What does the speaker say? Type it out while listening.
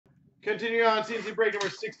Continue on, CNC break number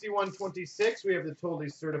 6126. We have the totally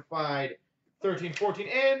certified 1314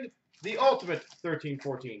 and the ultimate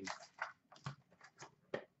 1314.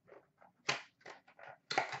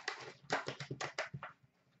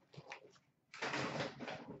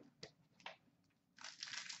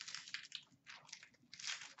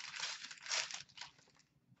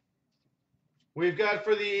 We've got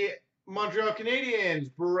for the Montreal Canadiens,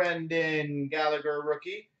 Brendan Gallagher,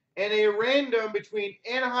 rookie. And a random between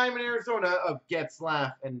Anaheim and Arizona of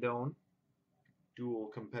Getzlaf and Doan. Dual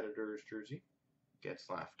competitors jersey.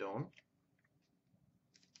 Getzlaf, Doan.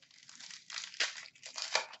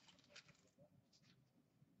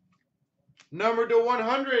 Number to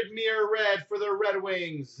 100, mirror red for the Red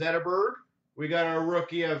Wings, Zetterberg. We got our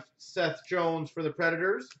rookie of Seth Jones for the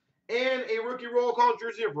Predators. And a rookie roll call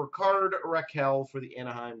jersey of Ricard Raquel for the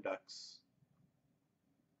Anaheim Ducks.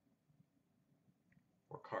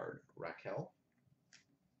 Ricard Raquel.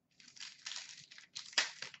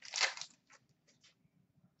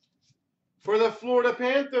 For the Florida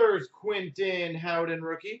Panthers, Quinton Howden,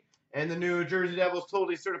 rookie. And the New Jersey Devils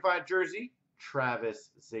totally certified jersey,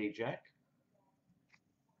 Travis Zajac.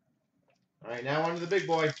 All right, now on to the big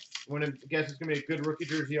boy. I'm going to guess it's going to be a good rookie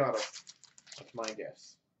jersey auto. That's my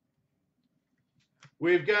guess.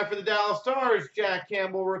 We've got for the Dallas Stars, Jack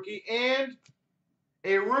Campbell, rookie. And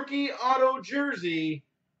a rookie auto jersey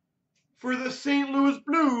for the St. Louis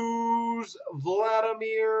Blues,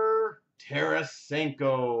 Vladimir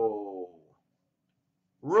Tarasenko.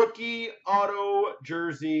 Rookie auto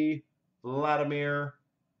jersey, Vladimir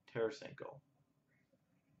Tarasenko.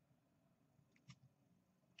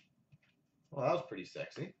 Well, that was pretty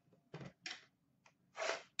sexy.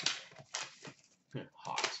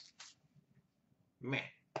 Hot. Man.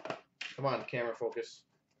 Come on, camera focus.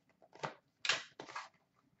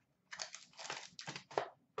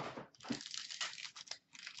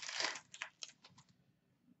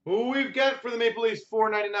 Who we've got for the Maple Leafs,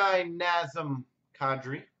 $4.99, Nazem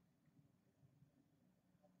Kadri.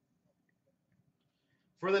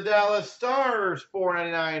 For the Dallas Stars,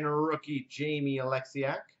 $4.99, rookie Jamie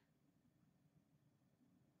Alexiak.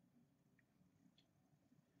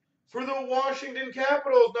 For the Washington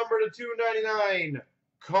Capitals, number to 299,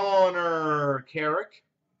 Connor Carrick.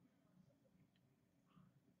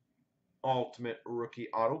 Ultimate rookie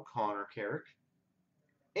auto, Connor Carrick.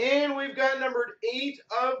 And we've got numbered 8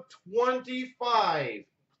 of 25.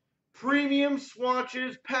 Premium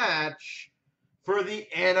swatches patch for the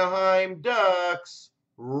Anaheim Ducks,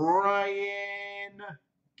 Ryan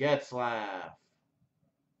Getzlaf.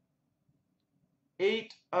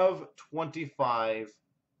 8 of 25,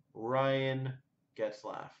 Ryan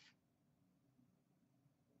Getzlaf.